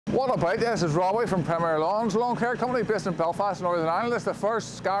What about this? Is Robbie from Premier Lawns Lawn Care Company based in Belfast, Northern Ireland. It's the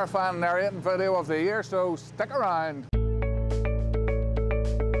first scarifying and aerating video of the year, so stick around.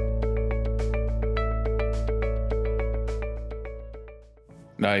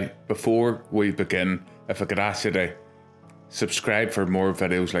 Now, before we begin, if I could ask you to subscribe for more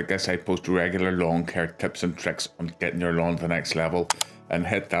videos like this. I post regular lawn care tips and tricks on getting your lawn to the next level, and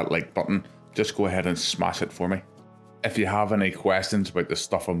hit that like button. Just go ahead and smash it for me. If you have any questions about the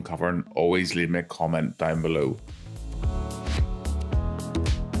stuff I'm covering, always leave me a comment down below.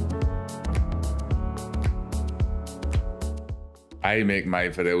 I make my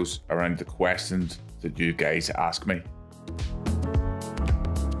videos around the questions that you guys ask me.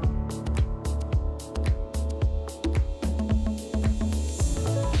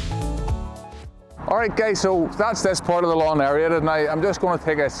 Alright guys, so that's this part of the lawn aerated. Now I'm just going to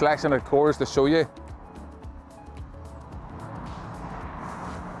take a selection of cores to show you.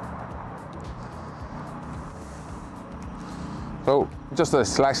 So just a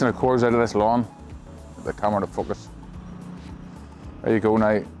selection of cores out of this lawn. Get the camera to focus. There you go.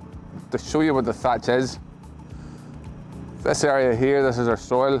 Now to show you what the thatch is, this area here, this is our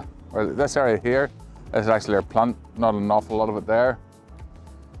soil, or this area here is actually our plant, not an awful lot of it there.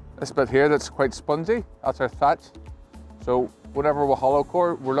 This bit here that's quite spongy, that's our thatch. So whenever we hollow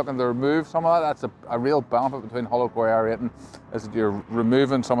core, we're looking to remove some of that. That's a real benefit between hollow core aerating, is that you're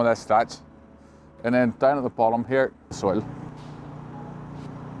removing some of this thatch. And then down at the bottom here, soil.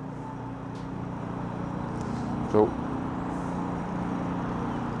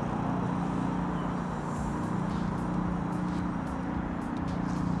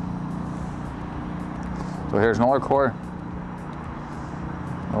 So here's another core.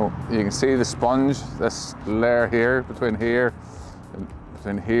 Oh, you can see the sponge, this layer here, between here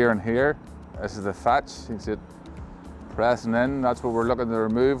and here. This is the thatch. You can see it pressing in. That's what we're looking to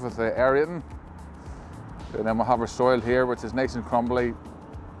remove with the aerating. And then we'll have our soil here, which is nice and crumbly,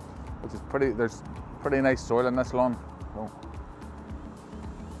 which is pretty. There's pretty nice soil in this lawn. So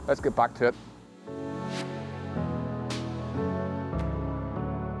let's get back to it.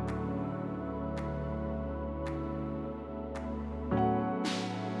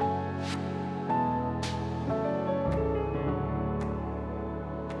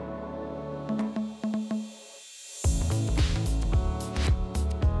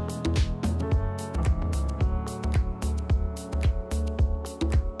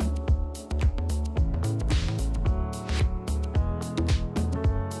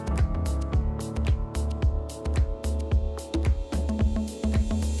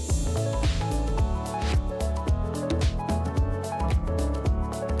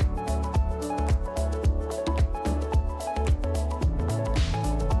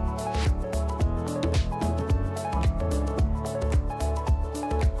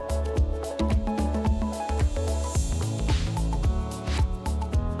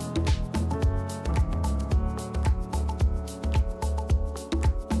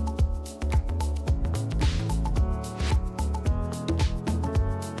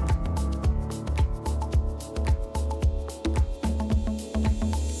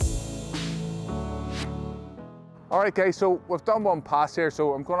 Alright guys, so we've done one pass here,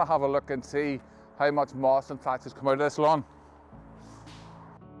 so I'm going to have a look and see how much moss and thatch has come out of this lawn.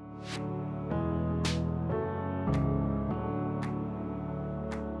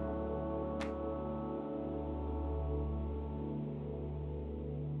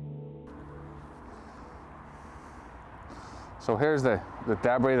 So here's the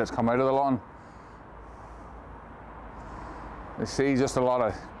debris that's come out of the lawn. You see just a lot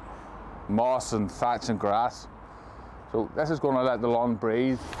of moss and thatch and grass. So this is going to let the lawn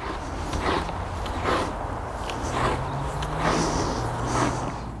breathe.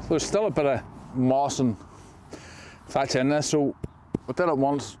 So there's still a bit of moss and thatch in this, so we did it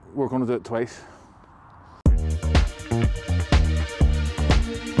once, we're going to do it twice.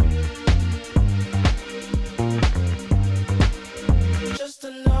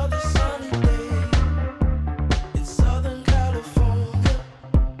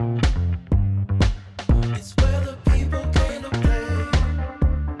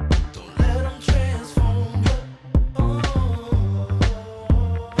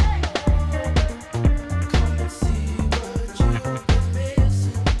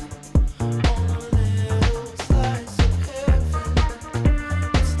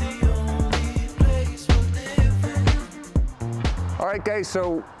 Alright guys,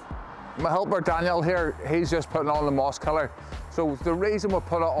 so my helper Daniel here, he's just putting on the moss killer. So the reason we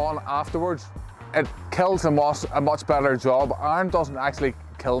put it on afterwards, it kills the moss a much better job. Iron doesn't actually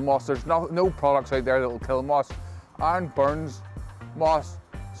kill moss. There's no products out there that will kill moss. Iron burns moss,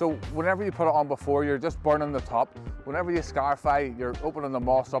 So whenever you put it on before, you're just burning the top. Whenever you scarify, you're opening the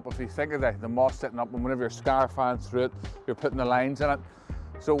moss up. If you think of the moss sitting up, and whenever you're scarifying through it, you're putting the lines in it.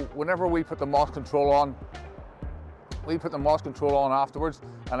 So whenever we put the moss control on, afterwards,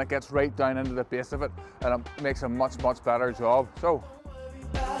 and it gets right down into the base of it, and it makes a much better job. So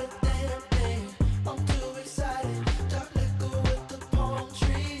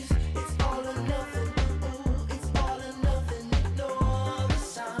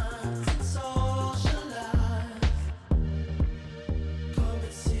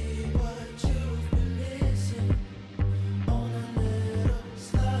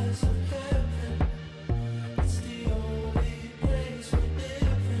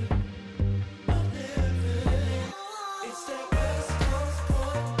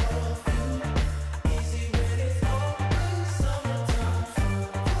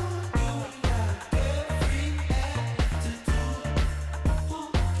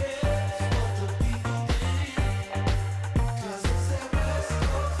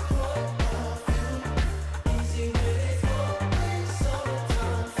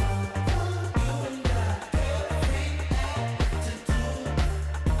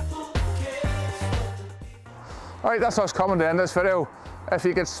alright, that's us coming to end this video. If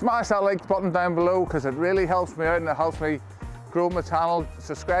you could smash that like button down below, because it really helps me out and it helps me grow my channel.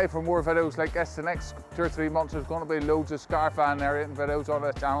 Subscribe for more videos like this. The next 2 or 3 months there's going to be loads of scarifying and aerating videos on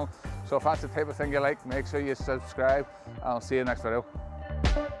this channel. So if that's the type of thing you like, make sure you subscribe, and I'll see you next video.